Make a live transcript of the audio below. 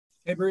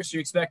Hey, Bruce, you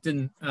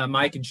expecting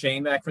Mike and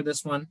Shane back for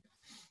this one?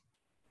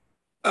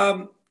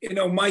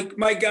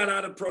 Mike got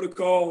out of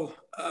protocol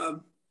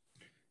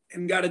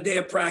and got a day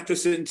of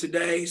practice in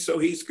today, so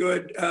he's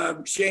good.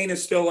 Shane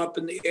is still up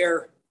in the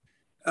air.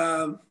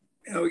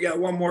 We got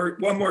one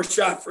more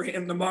shot for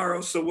him tomorrow,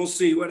 so we'll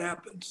see what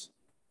happens.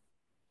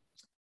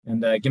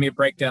 And give me a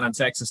breakdown on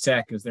Texas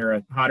Tech. Is there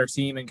a hotter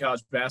team in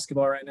college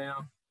basketball right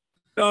now?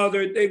 No,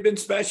 they've been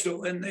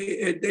special, and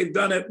they've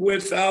done it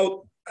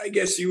without, I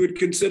guess you would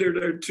consider,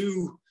 their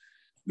two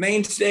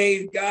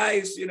mainstay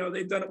guys.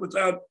 They've done it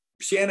without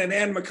Shannon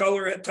and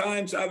McCullough at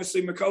times.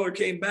 Obviously, McCullough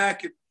came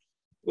back and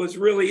was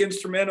really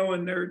instrumental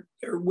in their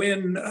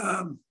win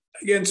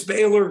against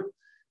Baylor.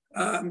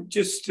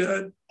 Mark's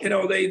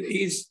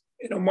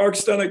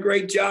done a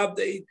great job.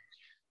 They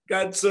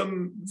got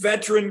some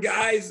veteran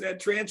guys that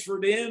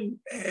transferred in,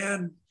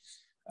 and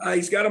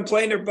he's got them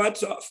playing their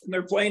butts off, and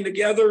they're playing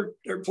together.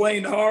 They're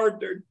playing hard.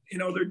 Their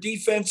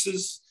defense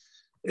is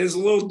a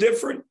little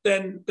different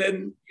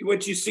than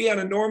what you see on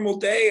a normal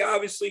day.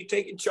 Obviously,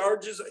 taking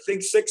charges. I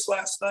think 6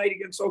 last night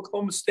against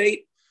Oklahoma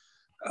State.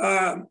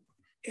 And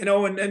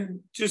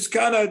then just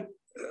kind of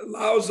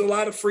allows a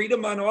lot of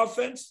freedom on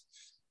offense.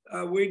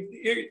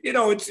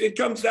 It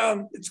comes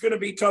down. It's going to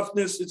be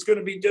toughness. It's going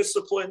to be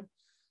discipline.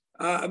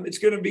 It's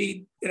going to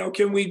be,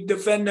 can we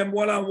defend them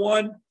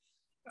one-on-one?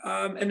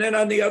 And then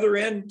on the other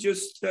end,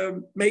 just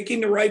making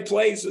the right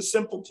plays, the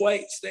simple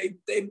plays. They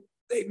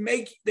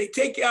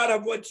take you out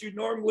of what you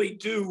normally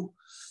do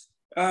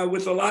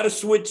with a lot of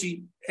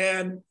switching.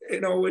 And,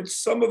 it's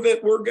some of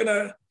it we're going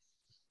to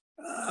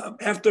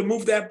have to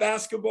move that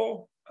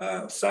basketball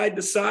side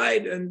to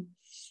side and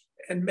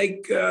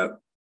make,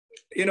 and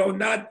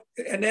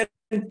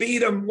then beat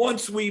them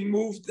once we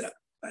move them.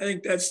 I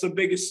think that's the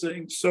biggest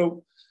thing.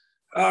 So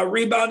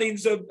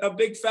rebounding's a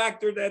big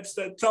factor. That's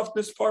the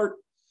toughness part.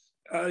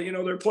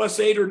 They're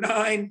 +8 or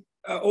 9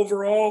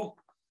 overall.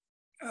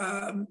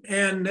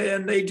 And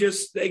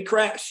they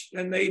crash,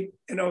 and they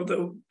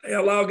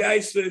allow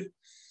guys to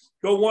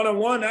go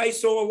one-on-one,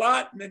 ISO a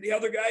lot. And then the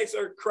other guys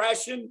are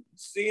crashing,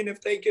 seeing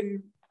if they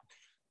can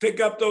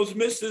pick up those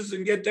misses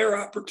and get their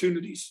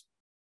opportunities.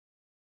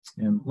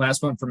 And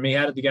last one for me,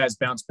 how did the guys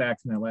bounce back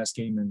from that last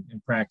game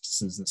in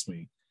practices this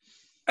week?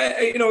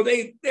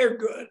 They're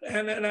good.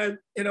 And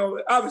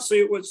obviously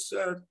it was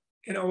a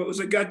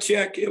gut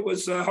check. It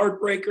was a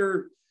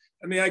heartbreaker.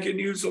 I mean, I can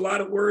use a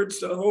lot of words.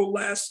 The whole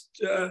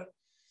last,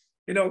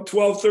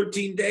 12,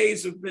 13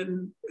 days have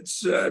been,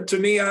 to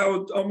me, I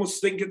would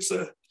almost think it's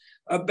a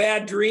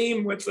bad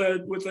dream with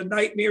a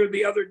nightmare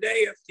the other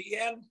day at the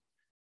end.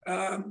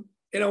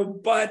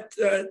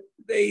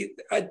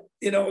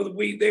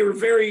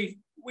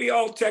 We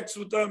all text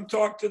with them,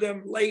 talked to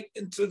them late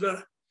into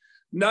the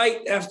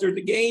night after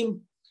the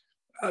game.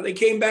 They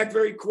came back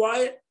very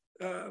quiet,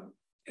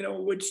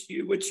 which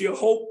you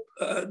hope,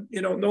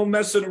 no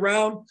messing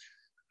around.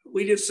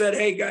 We just said,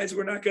 hey guys,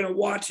 we're not going to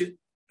watch it.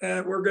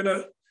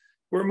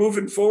 We're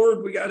moving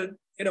forward. We got to,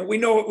 we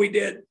know what we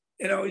did.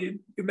 You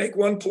make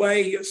one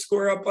play, you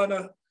square up on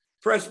a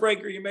press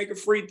breaker, you make a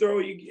free throw,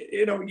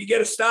 you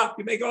get a stop.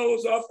 You make all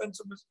those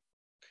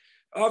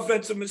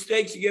offensive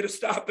mistakes, you get a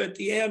stop at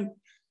the end.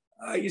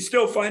 You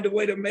still find a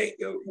way to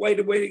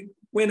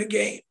win a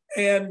game.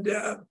 And,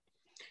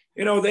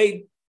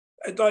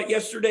 I thought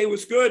yesterday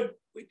was good.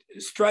 We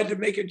just tried to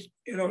make it,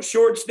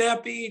 short,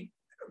 snappy,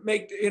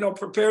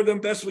 prepare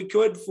them best we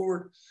could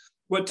for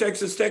what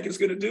Texas Tech is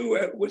going to do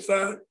with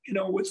a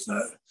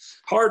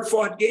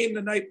hard-fought game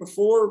the night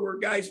before where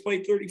guys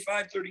played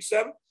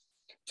 35-37.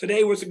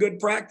 Today was a good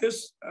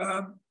practice.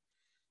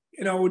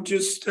 They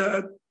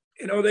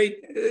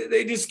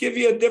just give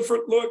you a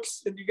different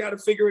looks, and you got to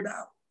figure it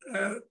out.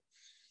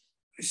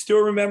 I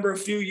still remember a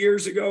few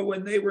years ago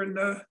when they were in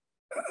the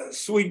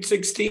Sweet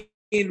 16,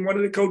 one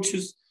of the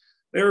coaches,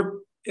 they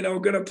were,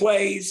 going to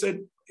play. He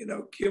said,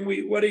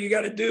 what do you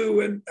got to do?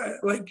 And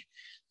if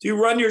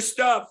you run your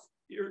stuff,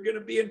 you're going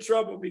to be in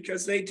trouble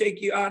because they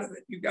take you out of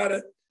it. You got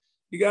to,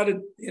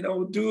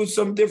 do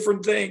some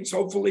different things.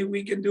 Hopefully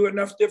we can do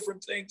enough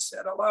different things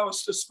that allow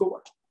us to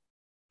score.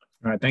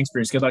 All right. Thanks,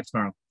 Bruce. Good luck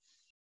tomorrow.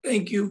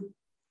 Thank you.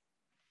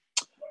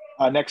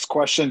 Next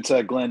question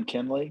to Glenn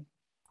Kinley.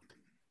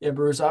 Yeah,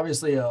 Bruce,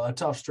 obviously a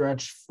tough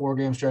stretch,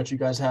 4-game stretch you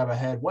guys have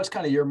ahead. What's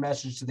kind of your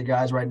message to the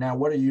guys right now?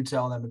 What are you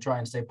telling them to try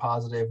and stay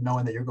positive,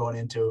 knowing that you're going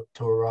into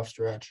a rough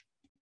stretch?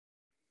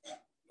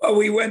 Well,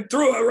 we went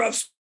through a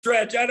rough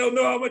stretch. I don't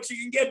know how much you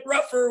can get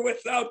rougher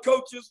without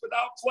coaches,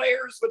 without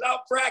players,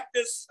 without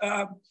practice.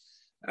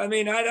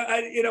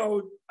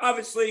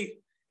 Obviously,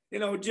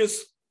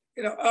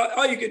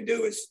 all you can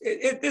do is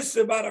this is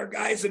about our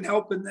guys and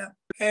helping them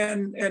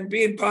and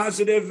being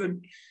positive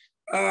and,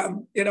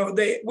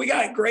 we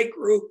got a great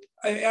group.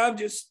 I'm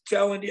just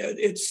telling you,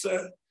 it's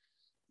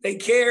they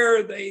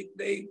care.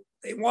 They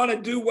want to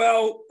do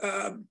well.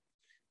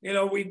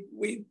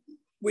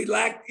 We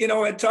lack,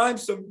 at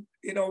times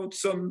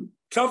some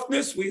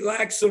toughness. We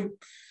lack some,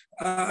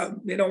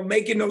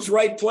 making those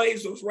right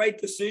plays, those right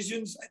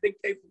decisions. I think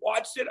they've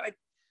watched it.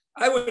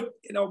 I would,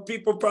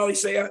 people probably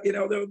say,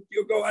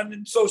 you'll go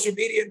on social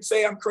media and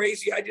say I'm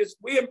crazy.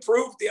 We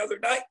improved the other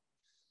night.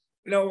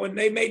 When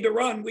they made the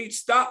run, we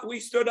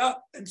stood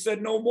up and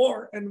said no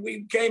more. And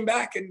we came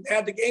back and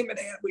had the game in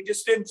hand. We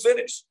just didn't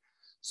finish.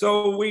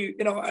 So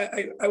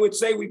I would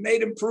say we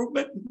made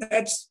improvement.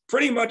 That's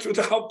pretty much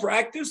without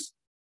practice.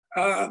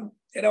 And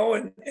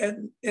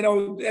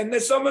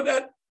there's some of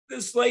that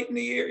this late in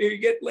the year, you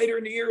get later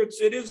in the year,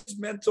 it is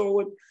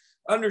mental and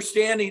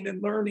understanding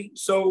and learning.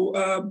 So,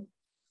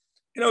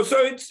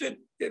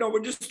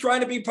 we're just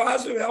trying to be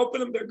positive,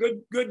 helping them. They're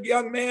good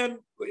young man.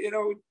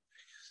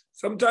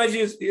 Sometimes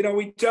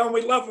we tell them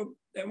we love them,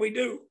 and we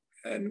do,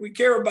 and we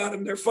care about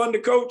them. They're fun to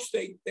coach.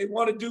 They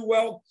want to do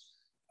well.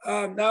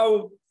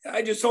 Now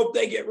I just hope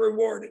they get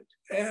rewarded.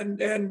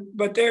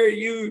 But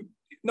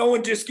no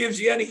one just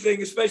gives you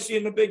anything, especially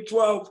in the Big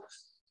 12.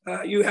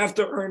 You have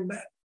to earn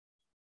that.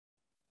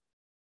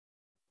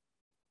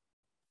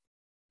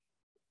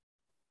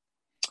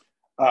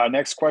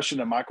 Next question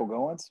to Michael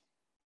Goins.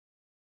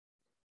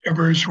 Yeah,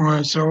 Bruce,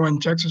 so when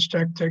Texas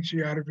Tech takes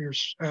you out of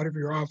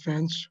your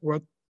offense,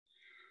 what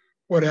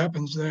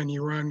happens then?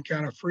 You run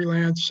kind of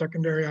freelance,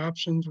 secondary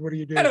options. What do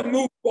you do? You got to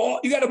move ball.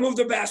 You got to move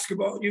the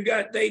basketball.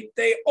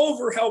 They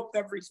overhelp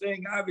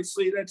everything.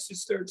 Obviously, that's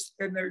just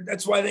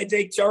that's why they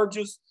take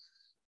charges.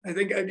 I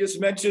think I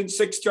just mentioned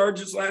 6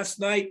 charges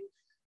last night.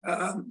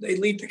 They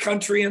lead the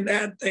country in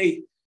that.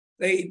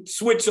 They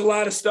switch a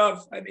lot of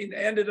stuff. I mean,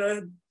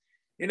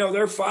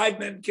 their 5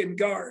 men can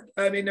guard.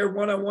 I mean, they're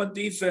one-on-one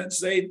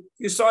defense.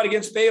 You saw it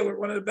against Baylor,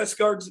 one of the best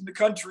guards in the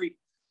country.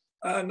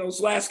 On those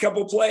last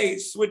couple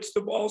plays, switched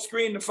the ball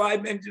screen. The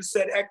 5 men just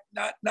said, "Heck,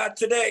 not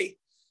today.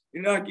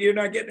 You're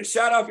not getting a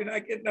shot off.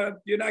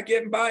 You're not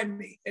getting by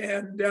me."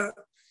 And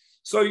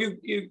so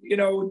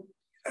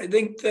I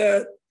think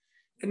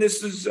and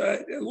this is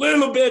a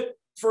little bit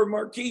for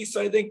Marquise.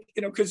 I think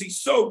because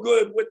he's so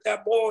good with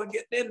that ball and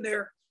getting in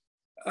there.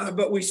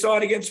 But we saw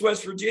it against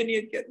West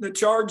Virginia, getting the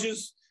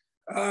charges.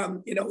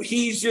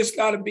 He's just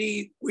got to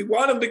be. We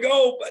want him to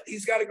go, but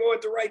he's got to go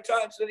at the right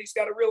times. And he's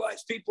got to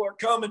realize people are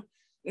coming.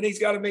 And he's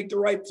got to make the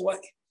right play.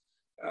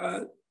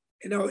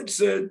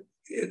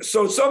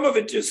 So some of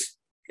it just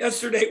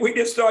yesterday we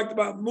just talked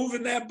about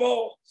moving that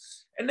ball,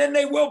 and then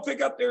they will pick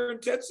up their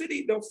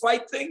intensity. They'll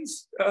fight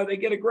things. They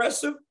get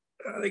aggressive.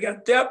 They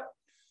got depth.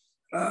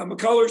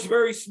 McCullough's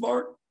very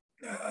smart,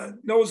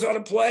 knows how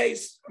to play.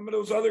 Some of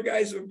those other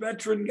guys are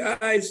veteran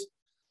guys,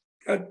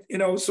 got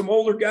some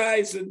older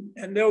guys,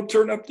 and they'll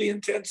turn up the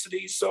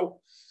intensity.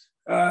 So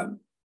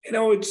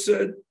it's.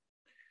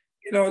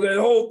 The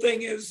whole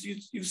thing is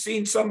you've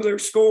seen some of their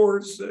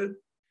scores.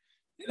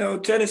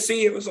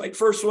 Tennessee, it was like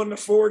first one to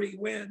 40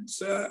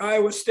 wins.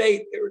 Iowa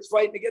State, they were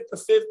fighting to get the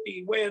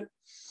 50 win.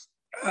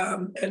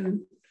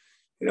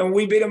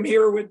 We beat them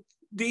here with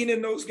Dean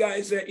and those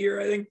guys that year.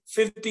 I think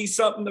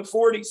 50-something to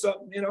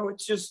 40-something.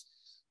 It's just,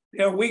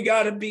 we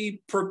got to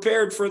be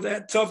prepared for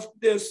that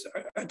toughness.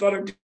 I thought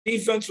our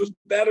defense was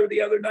better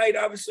the other night.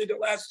 Obviously, the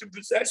last 2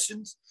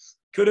 possessions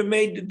could have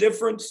made the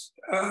difference.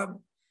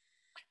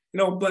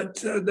 But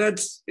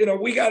that's,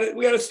 we got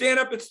to stand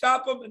up and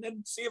stop them and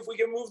then see if we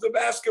can move the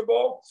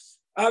basketball.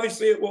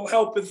 Obviously, it will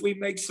help if we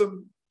make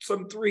some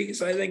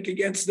threes, I think,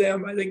 against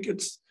them. I think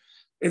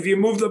if you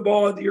move the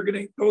ball,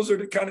 those are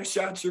the kind of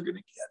shots you're going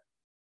to get.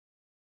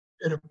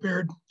 It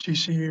appeared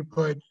TCU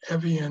played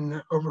heavy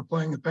in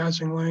overplaying the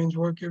passing lanes.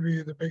 What give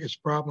you the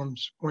biggest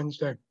problems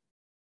Wednesday?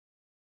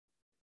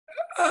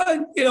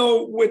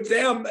 With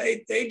them,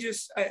 they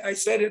just, I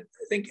said it,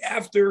 I think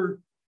after,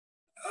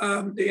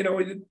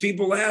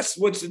 people ask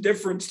what's the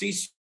difference.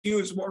 TCU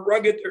is more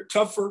rugged. They're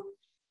tougher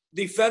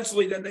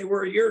defensively than they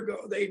were a year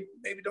ago. They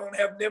maybe don't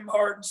have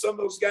Nimhard, and some of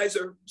those guys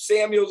are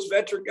Samuels,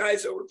 veteran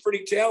guys that were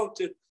pretty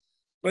talented.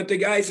 But the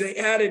guys they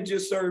added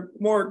just are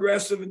more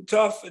aggressive and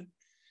tough. And,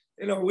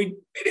 we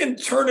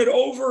didn't turn it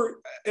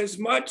over as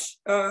much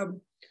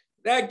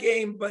that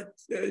game, but,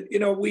 they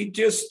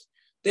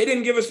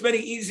didn't give us many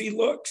easy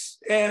looks.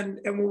 And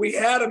when we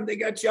had them, they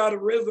got you out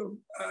of rhythm.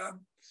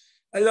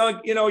 I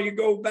thought, you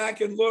go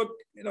back and look,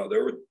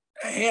 there were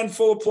a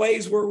handful of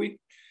plays where we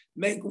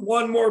make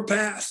one more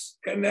pass,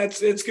 and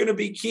it's going to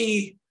be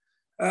key,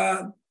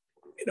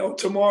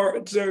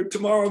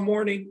 tomorrow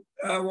morning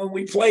when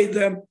we play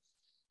them.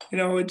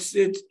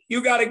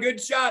 You got a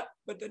good shot,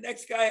 but the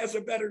next guy has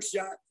a better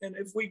shot. And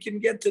if we can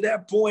get to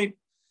that point,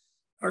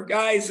 our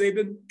guys, they've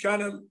been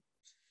kind of,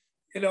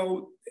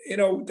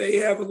 they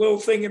have a little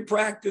thing in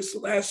practice the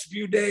last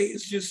few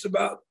days just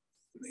about,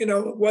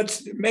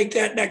 make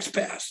that next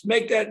pass,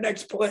 make that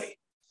next play.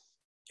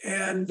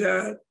 And,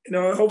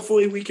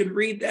 hopefully we can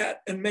read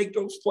that and make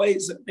those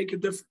plays that make a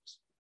difference.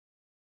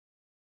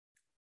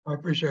 I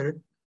appreciate it.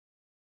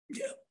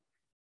 Yeah.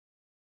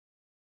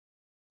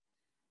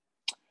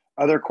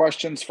 Other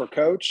questions for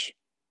Coach?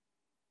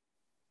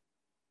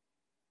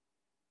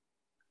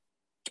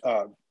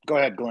 Go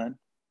ahead, Glenn.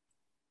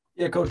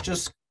 Yeah, Coach,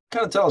 just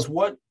kind of tell us,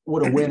 what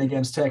would a win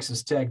against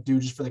Texas Tech do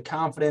just for the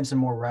confidence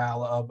and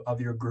morale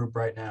of your group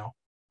right now?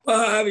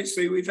 Well,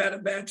 obviously we've had a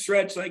bad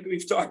stretch like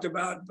we've talked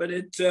about, but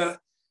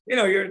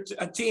you're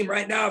a team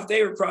right now, if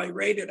they were probably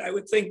rated, I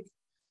would think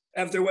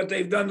after what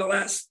they've done the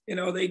last,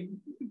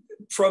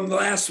 from the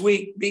last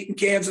week, beating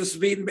Kansas,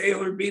 beating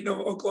Baylor, beating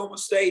Oklahoma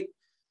State,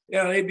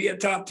 they'd be a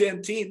top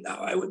 10 team now,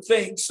 I would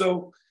think.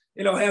 So,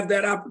 have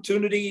that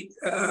opportunity,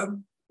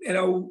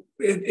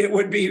 it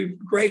would be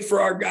great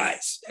for our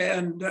guys.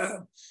 And,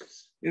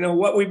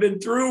 what we've been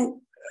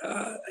through,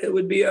 it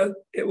would be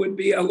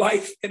a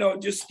life,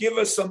 just give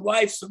us some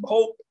life, some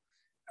hope,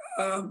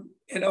 and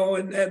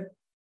then,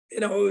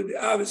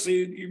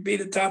 obviously you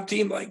beat a top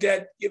team like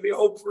that, give you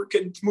hope for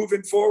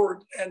moving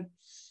forward, and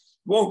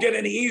won't get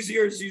any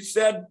easier. As you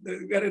said,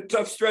 we've got a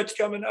tough stretch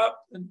coming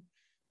up,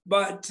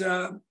 but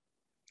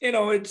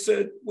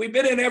we've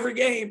been in every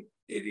game.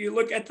 If you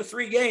look at the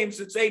 3 games,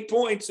 it's 8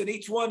 points, and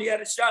each one you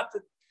had a shot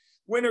to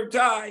win or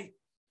tie.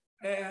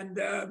 And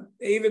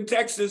even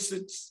Texas,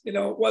 it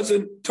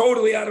wasn't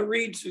totally out of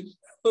reach, a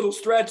little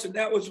stretch, and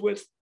that was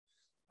with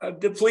a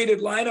depleted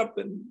lineup.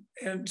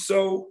 And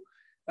so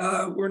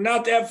we're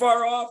not that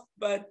far off,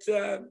 but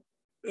the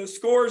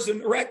scores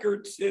and the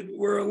records,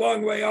 we're a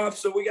long way off.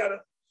 So we got to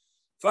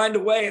find a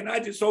way. And I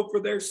just hope for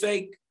their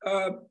sake,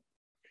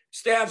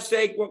 staff's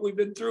sake, what we've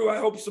been through, I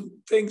hope some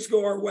things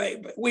go our way.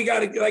 But we got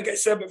to, like I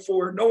said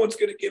before, no one's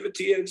going to give it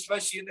to you,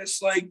 especially in this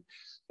league.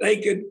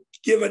 They could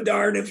give a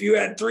darn if you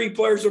had 3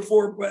 players or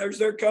 4 players.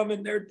 They're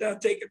coming. They're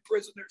not taking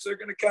prisoners. They're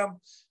going to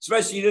come,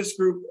 especially this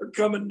group. They're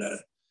coming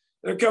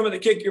to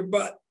kick your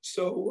butt.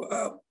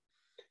 So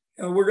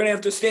we're going to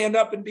have to stand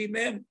up and be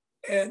men.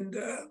 And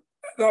I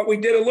thought we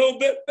did a little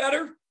bit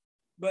better,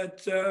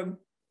 but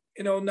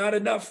not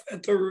enough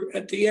at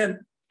the end.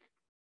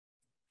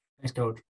 Thanks, Coach.